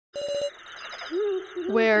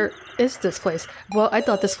Where is this place? Well, I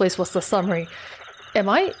thought this place was the summary. Am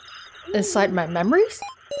I inside my memories?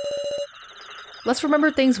 Let's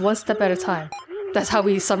remember things one step at a time. That's how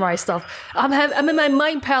we summarize stuff. I'm in my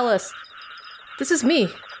mind palace. This is me.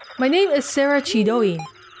 My name is Sarah Chidoin.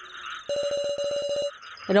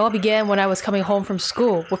 It all began when I was coming home from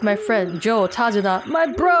school with my friend Joe Tajuna, my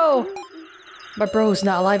bro! My bro is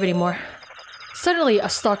not alive anymore. Suddenly, a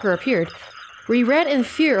stalker appeared. We ran in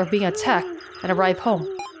fear of being attacked and arrived home.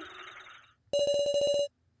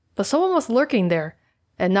 But someone was lurking there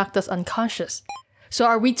and knocked us unconscious. So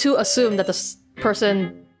are we to assume that the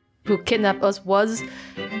person who kidnapped us was...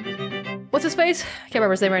 What's his face? I can't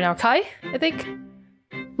remember his name right now. Kai, I think?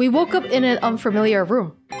 We woke up in an unfamiliar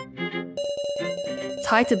room.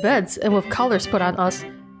 Tied to beds and with collars put on us,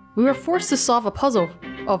 we were forced to solve a puzzle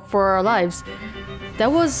for our lives.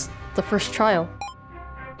 That was the first trial.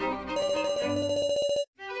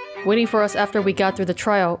 Waiting for us after we got through the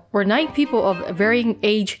trial were 9 people of varying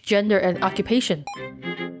age, gender, and occupation.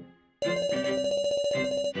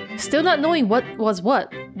 Still not knowing what was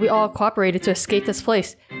what, we all cooperated to escape this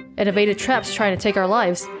place and evaded traps trying to take our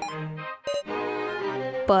lives.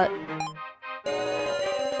 But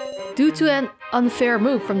due to an unfair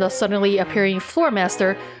move from the suddenly appearing floor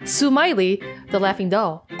master, Sumaili, the laughing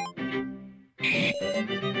doll,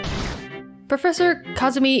 Professor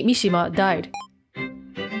Kazumi Mishima died.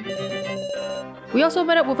 We also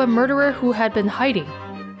met up with a murderer who had been hiding,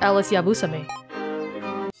 Alice Yabusame,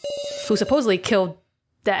 who supposedly killed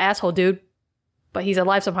that asshole dude, but he's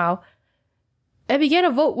alive somehow, and began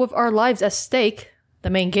a vote with our lives at stake, the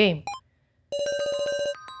main game.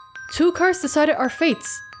 2 cards decided our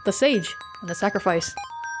fates, the sage and the sacrifice.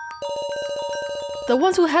 The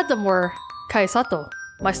ones who had them were Kaisato,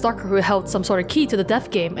 my stalker who held some sort of key to the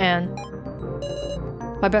death game, and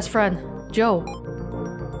my best friend, Joe.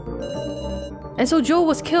 And so Joe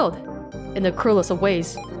was killed, in the cruelest of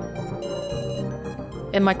ways.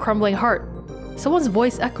 In my crumbling heart, someone's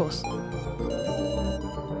voice echoes.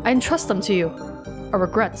 I entrust them to you, our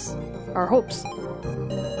regrets, our hopes.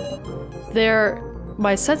 There,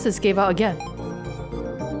 my senses gave out again.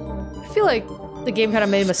 I feel like the game kind of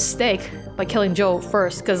made a mistake by killing Joe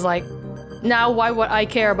first, because like, now why would I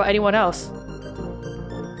care about anyone else?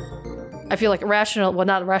 I feel like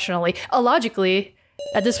not rationally, illogically,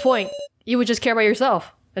 at this point, you would just care about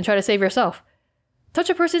yourself and try to save yourself. Touch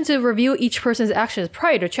a person to review each person's actions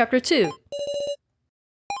prior to Chapter 2.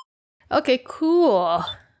 Okay, cool.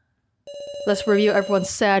 Let's review everyone's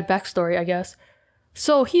sad backstory, I guess.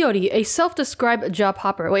 So, Hiyori, a self-described job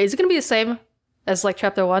hopper. Wait, is it gonna be the same as like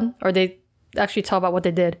Chapter 1? Or they actually tell about what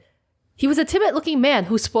they did? He was a timid-looking man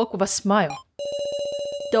who spoke with a smile.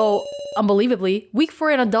 Though, unbelievably, weak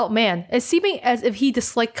for an adult man, and seeming as if he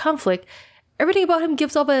disliked conflict, everything about him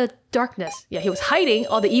gives off a darkness. Yeah, he was hiding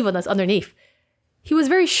all the evilness underneath. He was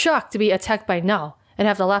very shocked to be attacked by Nao, and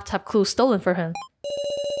have the laptop clue stolen from him.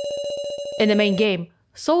 In the main game,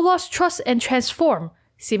 Soul lost trust and transformed,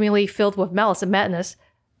 seemingly filled with malice and madness.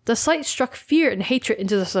 The sight struck fear and hatred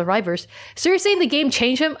into the survivors. So you're saying the game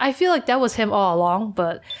changed him? I feel like that was him all along,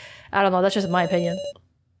 but I don't know, that's just my opinion.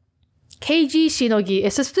 Keiji Shinogi,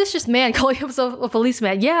 a suspicious man calling himself a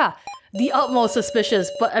policeman. Yeah, the utmost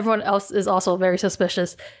suspicious, but everyone else is also very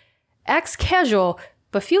suspicious. Acts casual,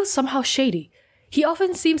 but feels somehow shady. He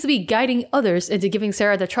often seems to be guiding others into giving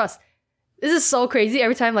Sarah the trust. This is so crazy.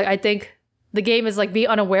 Every time I think the game is like being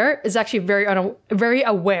unaware, is actually very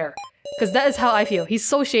aware. Because that is how I feel. He's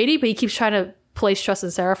so shady, but he keeps trying to place trust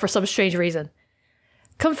in Sarah for some strange reason.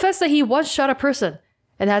 Confessed that he once shot a person,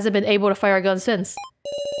 and hasn't been able to fire a gun since.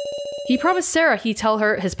 He promised Sarah he'd tell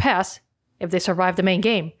her his past, if they survived the main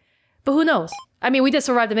game. But who knows? I mean, we did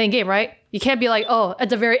survive the main game, right? You can't be like, oh, at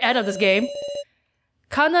the very end of this game.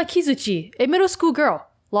 Kana Kizuchi, a middle school girl,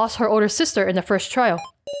 lost her older sister in the first trial.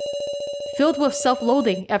 Filled with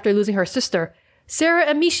self-loathing after losing her sister, Sarah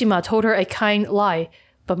and Mishima told her a kind lie,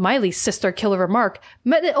 but Miley's sister-killer remark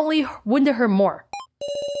meant it only wounded her more.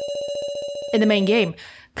 In the main game,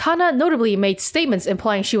 Kana notably made statements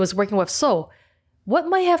implying she was working with So. What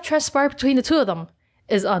might have transpired between the two of them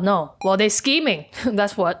is unknown. Well, they're scheming,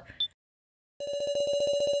 that's what.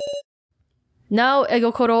 Now,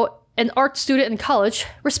 Egokoro, an art student in college,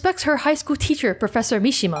 respects her high school teacher, Professor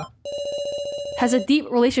Mishima. Has a deep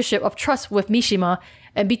relationship of trust with Mishima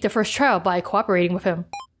and beat the first trial by cooperating with him.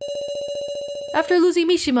 After losing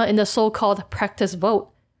Mishima in the so-called practice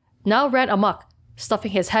vote, now ran amok,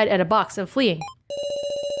 stuffing his head in a box and fleeing.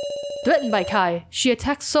 Threatened by Kai, she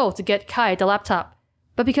attacked So to get Kai the laptop,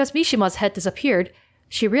 but because Mishima's head disappeared,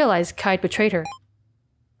 she realized Kai betrayed her.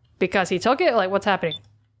 Because he took it? Like, what's happening?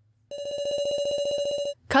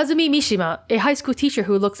 Kazumi Mishima, a high school teacher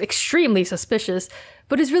who looks extremely suspicious,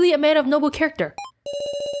 but is really a man of noble character.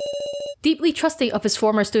 Deeply trusting of his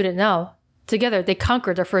former student now, together they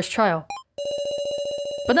conquered their first trial.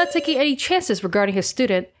 But not taking any chances regarding his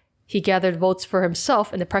student, he gathered votes for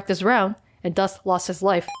himself in the practice round, and thus lost his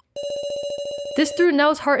life. This threw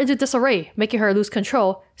Nao's heart into disarray, making her lose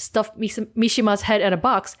control, stuff Mishima's head in a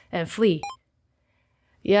box, and flee.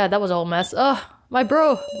 Yeah, that was a whole mess. Ugh, my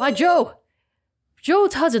bro, my Joe! Joe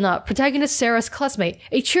Tazuna, protagonist Sarah's classmate,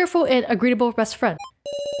 a cheerful and agreeable best friend.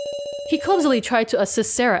 He clumsily tried to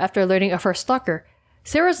assist Sarah after learning of her stalker,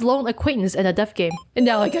 Sarah's lone acquaintance in a death game, and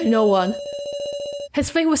now I got no one.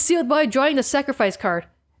 His fate was sealed by drawing the sacrifice card.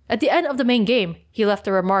 At the end of the main game, he left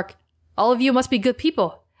a remark, "All of you must be good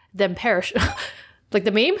people, then perish." Like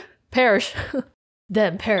the meme? Perish.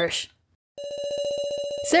 Then perish.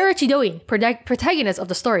 Sarah Chidoin, protagonist of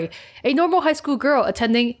the story, a normal high school girl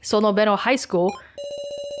attending Sonobeno High School.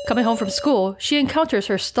 Coming home from school, she encounters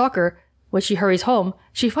her stalker. When she hurries home,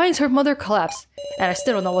 she finds her mother collapse. And I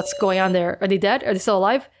still don't know what's going on there. Are they dead? Are they still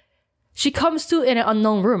alive? She comes to in an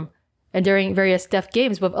unknown room. And during various death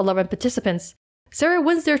games with 11 participants, Sarah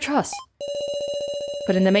wins their trust.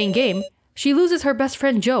 But in the main game, she loses her best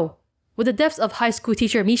friend Joe. With the deaths of high school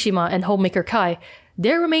teacher Mishima and homemaker Kai,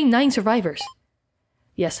 there remain 9 survivors.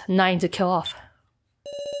 Yes, 9 to kill off.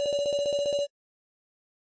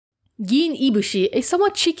 Gin Ibushi, a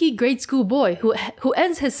somewhat cheeky grade school boy who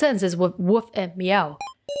ends his sentences with woof and meow.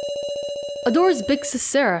 Adores big sis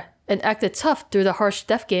Sarah and acted tough through the harsh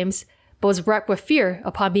death games, but was racked with fear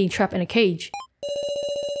upon being trapped in a cage.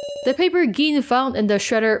 The paper Gin found in the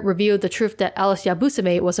shredder revealed the truth that Alice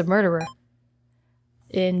Yabusume was a murderer.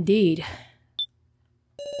 Indeed.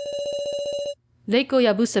 Reiko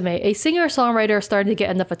Yabusume, a singer-songwriter starting to get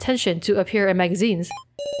enough attention to appear in magazines.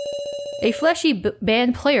 A flashy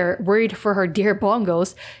band player worried for her dear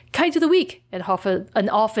bongos, kind to the weak, and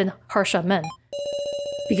often harsh on men.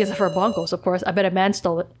 Because of her bongos, of course, I bet a man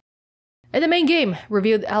stole it. In the main game,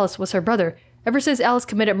 revealed Alice was her brother. Ever since Alice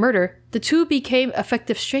committed murder, the two became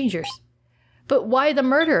effective strangers. But why the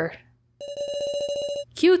murder?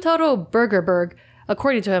 Kyutaro Burgerberg,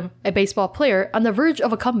 according to him, a baseball player on the verge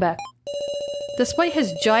of a comeback. Despite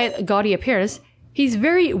his giant, gaudy appearance, he's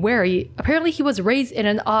very wary. Apparently he was raised in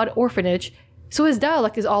an odd orphanage, so his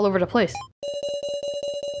dialect is all over the place.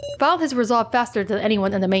 Found his resolve faster than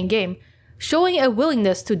anyone in the main game, showing a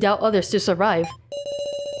willingness to doubt others to survive.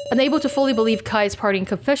 Unable to fully believe Kai's parting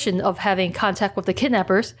confession of having contact with the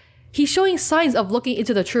kidnappers, he's showing signs of looking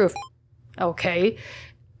into the truth. Okay.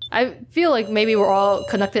 I feel like maybe we're all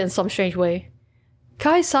connected in some strange way.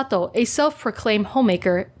 Kai Sato, a self-proclaimed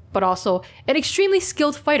homemaker, but also an extremely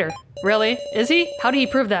skilled fighter. Really? Is he? How did he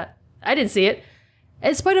prove that? I didn't see it.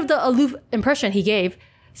 In spite of the aloof impression he gave,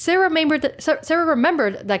 Sarah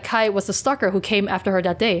remembered that Kai was the stalker who came after her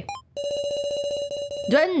that day.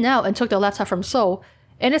 Threatened now and took the laptop from So,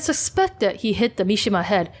 and it's suspected he hit the Mishima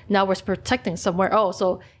head, now was protecting somewhere. Oh,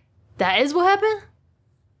 so that is what happened?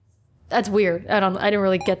 That's weird. I didn't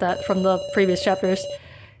really get that from the previous chapters.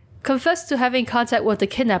 Confessed to having contact with the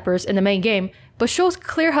kidnappers in the main game, but shows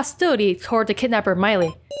clear hostility toward the kidnapper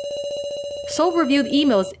Miley. So reviewed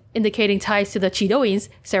emails indicating ties to the Chidoins,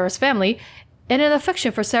 Sarah's family, and an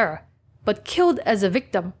affection for Sarah, but killed as a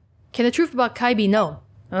victim. Can the truth about Kai be known?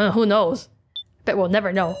 Who knows? Bet we'll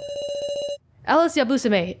never know. Alice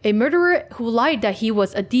Yabusume, a murderer who lied that he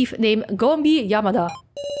was a thief named Gombi Yamada.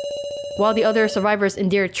 While the other survivors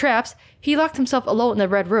endured traps, he locked himself alone in a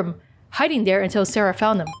red room, hiding there until Sarah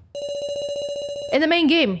found him. In the main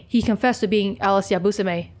game, he confessed to being Alice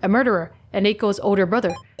Yabusume, a murderer, and Eiko's older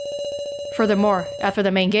brother. Furthermore, after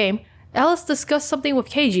the main game, Alice discussed something with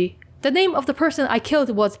Keiji. The name of the person I killed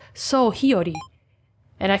was So Hiyori.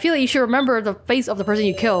 And I feel like you should remember the face of the person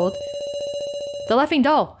you killed. The laughing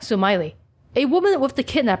doll, Sumaili. A woman with the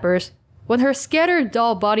kidnappers. When her scattered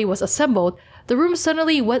doll body was assembled, the room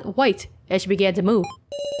suddenly went white and she began to move.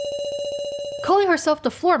 Calling herself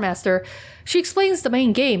the Floor Master, she explains the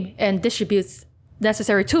main game and distributes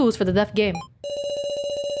necessary tools for the death game.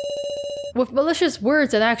 With malicious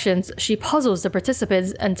words and actions, she puzzles the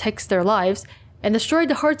participants and takes their lives, and destroyed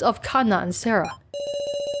the hearts of Kanna and Sarah.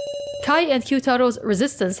 Kai and Kyutaro's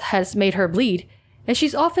resistance has made her bleed, and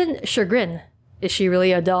she's often chagrined. Is she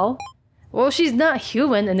really a doll? Well, she's not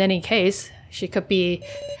human in any case. She could be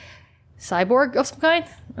cyborg of some kind?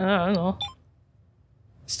 I don't know.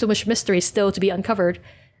 There's too much mystery still to be uncovered.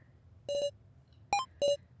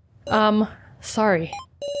 Sorry.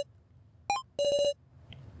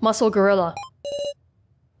 Muscle Gorilla.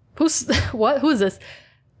 Who's... what? Who's this?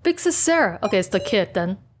 Big Sis Sarah. Okay, it's the kid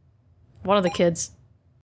then. One of the kids.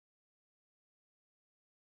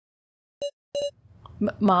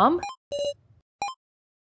 Mom?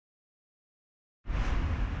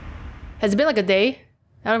 Has it been like a day?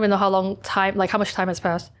 I don't even know how much time has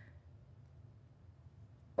passed.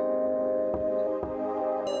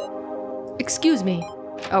 Excuse me.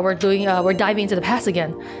 Oh, we're diving into the past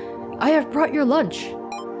again. I have brought your lunch.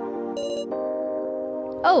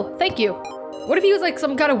 Oh, thank you. What if he was like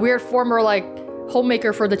some kind of weird former like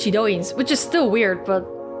homemaker for the Chidoins, which is still weird, but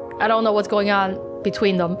I don't know what's going on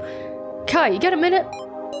between them. Kai, you got a minute?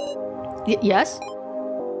 Yes?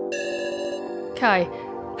 Kai,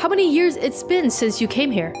 how many years it's been since you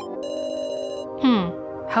came here?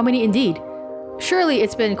 How many indeed? Surely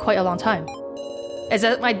it's been quite a long time. Is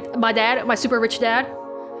that my dad? My super rich dad?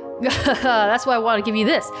 That's why I want to give you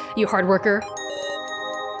this, you hard worker.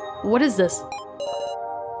 What is this?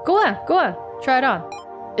 Go on, try it on.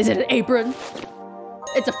 Is it an apron?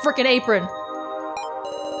 It's a frickin' apron.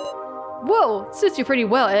 Whoa, suits you pretty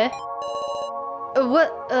well, eh?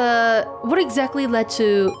 What exactly led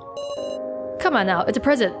to... Come on now, it's a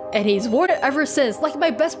present, and he's worn it ever since, like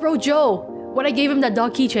my best bro Joe, when I gave him that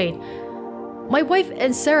dog keychain. My wife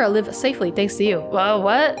and Sarah live safely thanks to you. Well,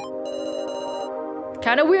 what?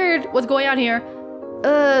 Kinda weird, what's going on here?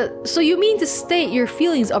 So you mean to state your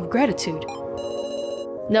feelings of gratitude?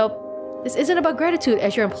 Nope, this isn't about gratitude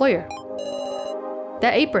as your employer.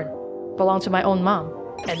 That apron belonged to my own mom.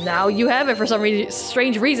 And now you have it for some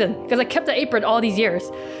strange reason, because I kept the apron all these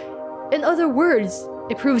years. In other words,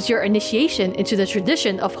 it proves your initiation into the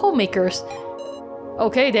tradition of homemakers.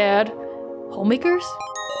 Okay, Dad. Homemakers?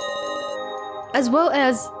 As well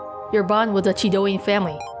as your bond with the Chidoin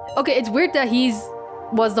family. Okay, it's weird that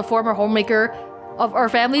was the former homemaker of our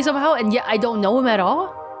family somehow, and yet I don't know him at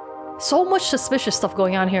all? So much suspicious stuff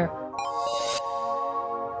going on here.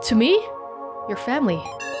 To me, your family.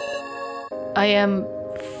 I am...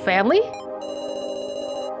 family?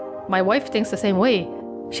 My wife thinks the same way.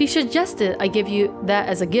 She suggested I give you that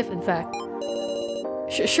as a gift, in fact.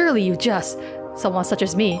 Surely you just, someone such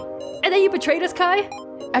as me. And then you betrayed us, Kai?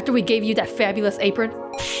 After we gave you that fabulous apron?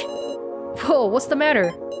 Whoa, what's the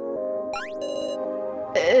matter?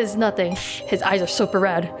 It's nothing. His eyes are super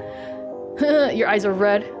red. Your eyes are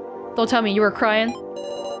red. Don't tell me you were crying.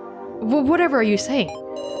 Whatever are you saying?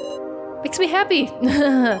 Makes me happy.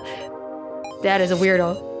 Dad is a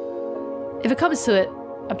weirdo. If it comes to it,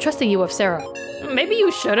 I'm trusting you with Sarah. Maybe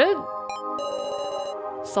you shouldn't.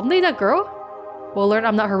 Someday that girl will learn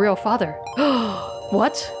I'm not her real father.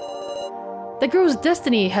 What? That girl's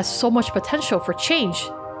destiny has so much potential for change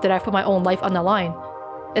that I've put my own life on the line.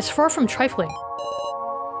 It's far from trifling.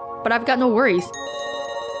 But I've got no worries.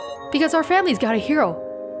 Because our family's got a hero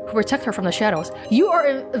who protects her from the shadows. You are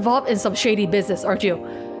involved in some shady business, aren't you?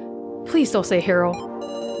 Please don't say hero.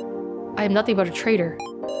 I am nothing but a traitor.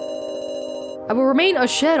 I will remain a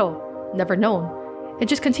shadow, never known, and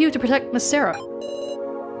just continue to protect Miss Sarah.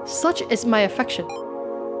 Such is my affection.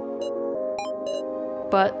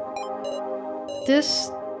 But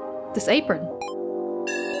this apron,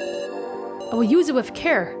 I will use it with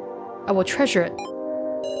care. I will treasure it.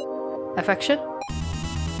 Affection?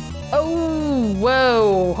 Oh,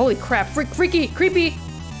 whoa, holy crap, freaky, creepy.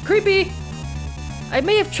 I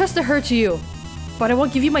may have trusted her to you, but I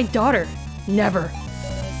won't give you my daughter. Never.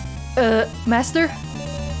 Master?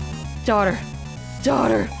 Daughter.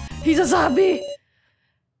 He's a zombie!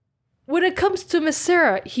 When it comes to Miss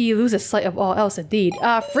Sarah, he loses sight of all else indeed.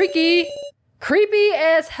 Freaky! Creepy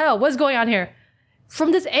as hell. What's going on here?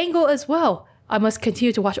 From this angle as well, I must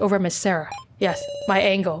continue to watch over Miss Sarah. Yes, my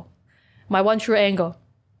angle. My one true angle.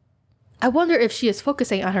 I wonder if she is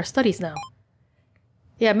focusing on her studies now.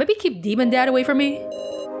 Yeah, maybe keep Demon Dad away from me.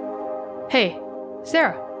 Hey,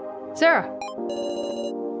 Sarah.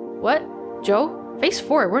 What? Joe? Face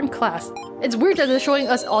forward, we're in class. It's weird that they're showing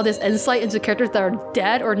us all this insight into characters that are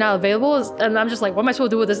dead or not available, and I'm just like, what am I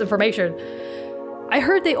supposed to do with this information? I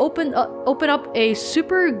heard they open up a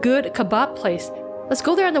super good kebab place. Let's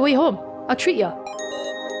go there on the way home. I'll treat ya.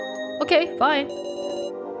 Okay, fine.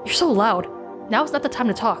 You're so loud. Now's not the time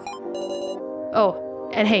to talk. Oh,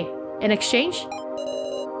 and hey, in exchange?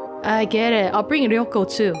 I get it. I'll bring Ryoko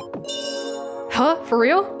too. Huh? For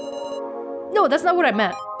real? No, that's not what I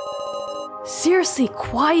meant. Seriously,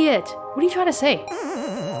 quiet. What are you trying to say?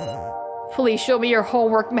 Please show me your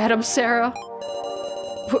homework, Madam Sarah.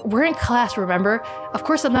 We're in class, remember? Of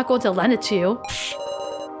course I'm not going to lend it to you.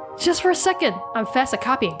 Just for a second. I'm fast at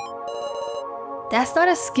copying. That's not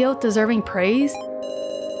a skill deserving praise.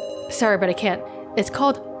 Sorry, but I can't. It's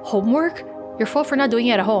called homework? Your fault for not doing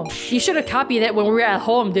it at home. You should have copied it when we were at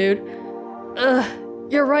home, dude.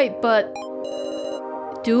 You're right, but...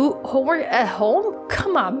 Do homework at home?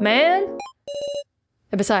 Come on, man.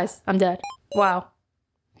 And besides, I'm dead. Wow.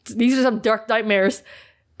 These are some dark nightmares.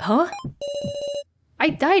 Huh? I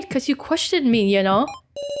died because you questioned me, you know?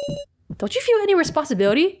 Don't you feel any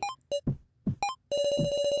responsibility?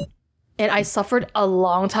 And I suffered a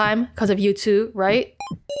long time because of you too, right?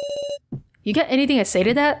 You get anything I say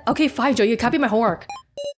to that? Okay, fine, Joe, you copy my homework.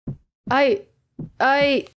 I'm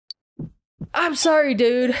sorry,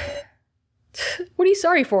 dude. What are you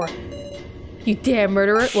sorry for? You damn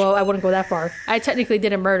murderer. Well, I wouldn't go that far. I technically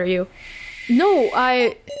didn't murder you. No,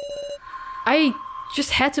 I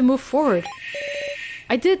just had to move forward.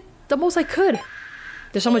 I did the most I could.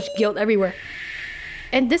 There's so much guilt everywhere.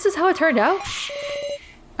 And this is how it turned out?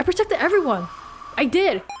 I protected everyone. I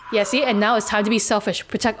did. Yeah, see? And now it's time to be selfish.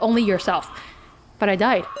 Protect only yourself. But I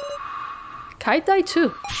died. Kai died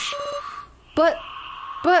too. But...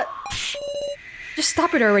 Just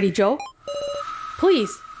stop it already, Joe.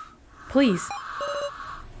 Please. Please.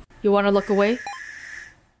 You want to look away?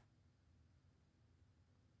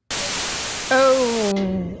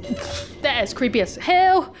 Oh, that is creepy as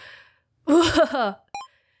hell.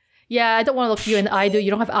 Yeah, I don't want to look you in the eye, dude.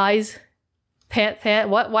 You don't have eyes. Pant.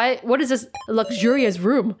 What? Why? What is this luxurious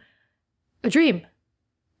room? A dream.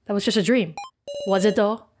 That was just a dream. Was it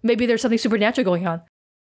though? Maybe there's something supernatural going on.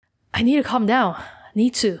 I need to calm down. I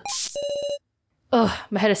need to. Ugh,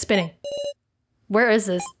 my head is spinning. Where is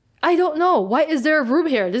this? I don't know. Why is there a room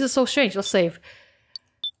here? This is so strange. Let's save.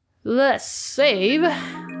 Let's save.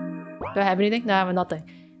 Do I have anything? No, I have nothing.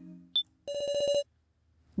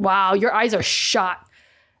 Wow, your eyes are shot.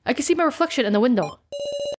 I can see my reflection in the window.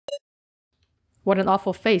 What an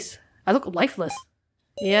awful face. I look lifeless.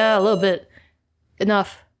 Yeah, a little bit.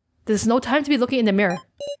 Enough. There's no time to be looking in the mirror.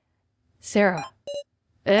 Sarah.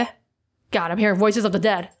 Eh? God, I'm hearing voices of the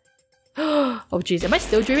dead. Oh jeez, am I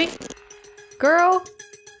still dreaming? Girl?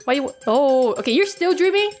 Why you- Oh, okay, you're still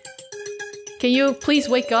dreaming? Can you please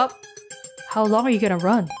wake up? How long are you gonna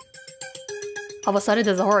run? All of a sudden,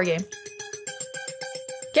 there's a horror game.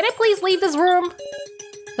 Can I please leave this room?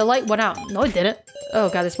 The light went out. No, it didn't. Oh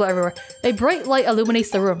god, there's blood everywhere. A bright light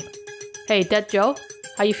illuminates the room. Hey, Dead Joe?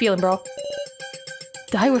 How you feeling, bro?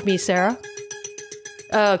 Die with me, Sarah.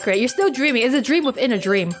 Oh, great. You're still dreaming. It's a dream within a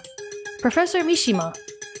dream. Professor Mishima.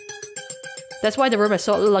 That's why the room is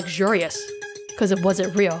so luxurious. Because it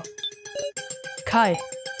wasn't real. Kai.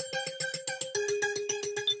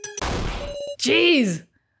 Jeez!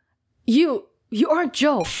 You aren't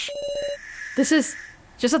Joe. This is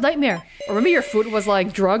just a nightmare. Remember your food was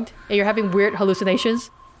like drugged and you're having weird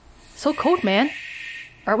hallucinations? So cold, man.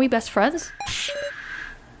 Aren't we best friends?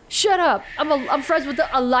 Shut up! I'm friends with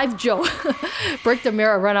a live Joe. Break the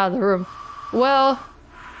mirror, run out of the room. Well,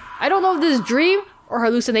 I don't know if this is dream or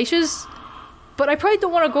hallucinations, but I probably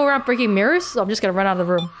don't want to go around breaking mirrors, so I'm just gonna run out of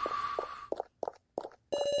the room.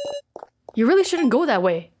 You really shouldn't go that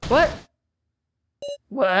way. What?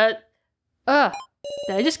 What? Did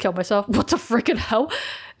I just kill myself? What the frickin' hell?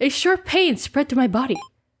 A sharp pain spread through my body.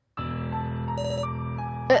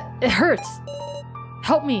 It hurts.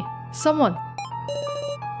 Help me. Someone.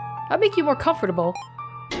 I'll make you more comfortable.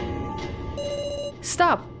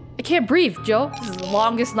 Stop. I can't breathe, Joe. This is the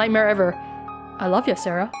longest nightmare ever. I love you,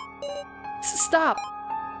 Sarah. Stop.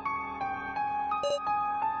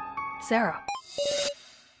 Sarah.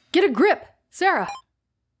 Get a grip. Sarah.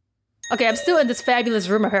 Okay, I'm still in this fabulous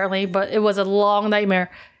room apparently, but it was a long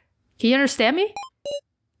nightmare. Can you understand me?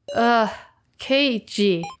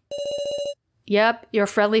 KG. Yep, your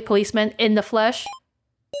friendly policeman in the flesh.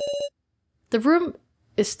 The room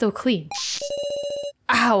is still clean.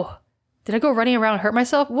 Ow! Did I go running around and hurt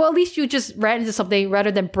myself? Well, at least you just ran into something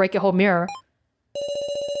rather than break a whole mirror.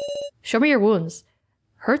 Show me your wounds.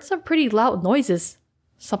 Heard some pretty loud noises.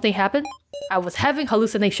 Something happened? I was having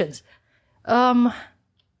hallucinations. I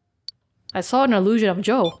saw an illusion of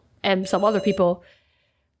Joe and some other people.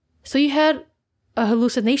 So you had a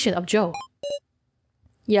hallucination of Joe?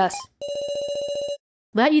 Yes.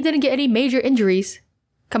 Glad you didn't get any major injuries.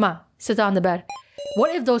 Come on, sit down on the bed.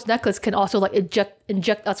 What if those necklaces can also like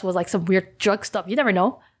inject us with like some weird drug stuff? You never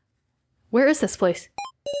know. Where is this place?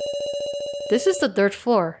 This is the 3rd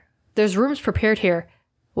floor. There's rooms prepared here.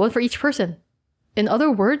 One for each person. In other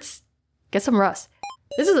words, get some rest.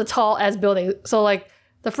 This is a tall ass building. So like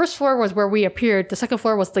the 1st floor was where we appeared. The 2nd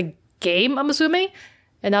floor was the game, I'm assuming.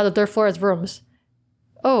 And now the 3rd floor is rooms.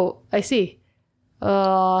 Oh, I see.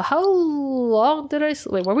 How long did I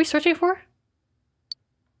sleep? Wait, what were we searching for?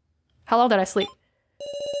 How long did I sleep?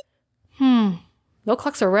 No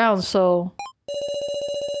clocks around, so...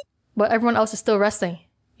 But everyone else is still resting.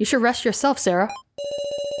 You should rest yourself, Sarah.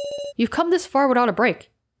 You've come this far without a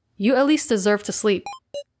break. You at least deserve to sleep.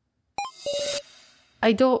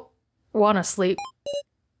 I don't wanna sleep.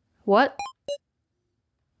 What?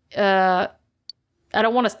 I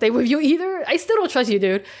don't want to stay with you either. I still don't trust you,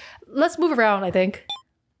 dude. Let's move around, I think.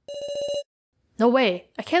 No way.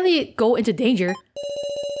 I can't let you go into danger.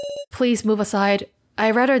 Please move aside.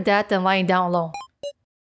 I'd rather that than lying down alone.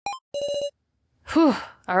 Whew.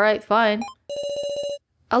 Alright, fine.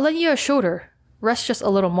 I'll lend you a shoulder. Rest just a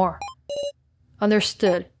little more.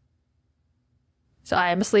 Understood. So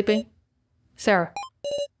I am sleeping? Sarah.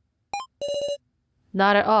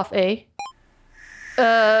 Not it off, eh?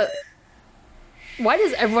 Why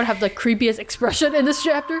does everyone have the creepiest expression in this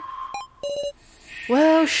chapter?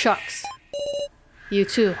 Well, shucks. You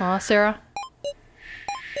too, huh, Sarah?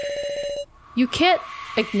 You can't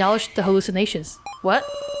acknowledge the hallucinations. What?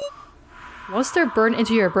 Once they're burned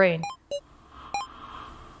into your brain.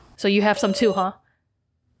 So you have some too, huh?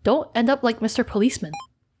 Don't end up like Mr. Policeman.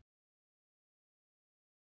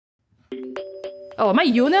 Oh, am I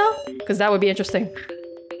you now? Because that would be interesting.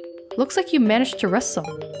 Looks like you managed to rest some.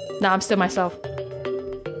 Nah, I'm still myself.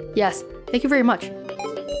 Yes, thank you very much.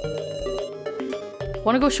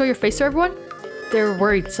 Wanna go show your face to everyone? They're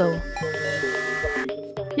worried, so...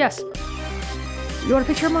 Yes. You want a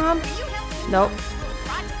picture of Mom? Nope.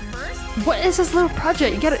 What is this little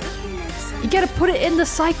project? You gotta put it in the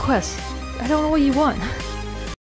side quest. I don't know what you want.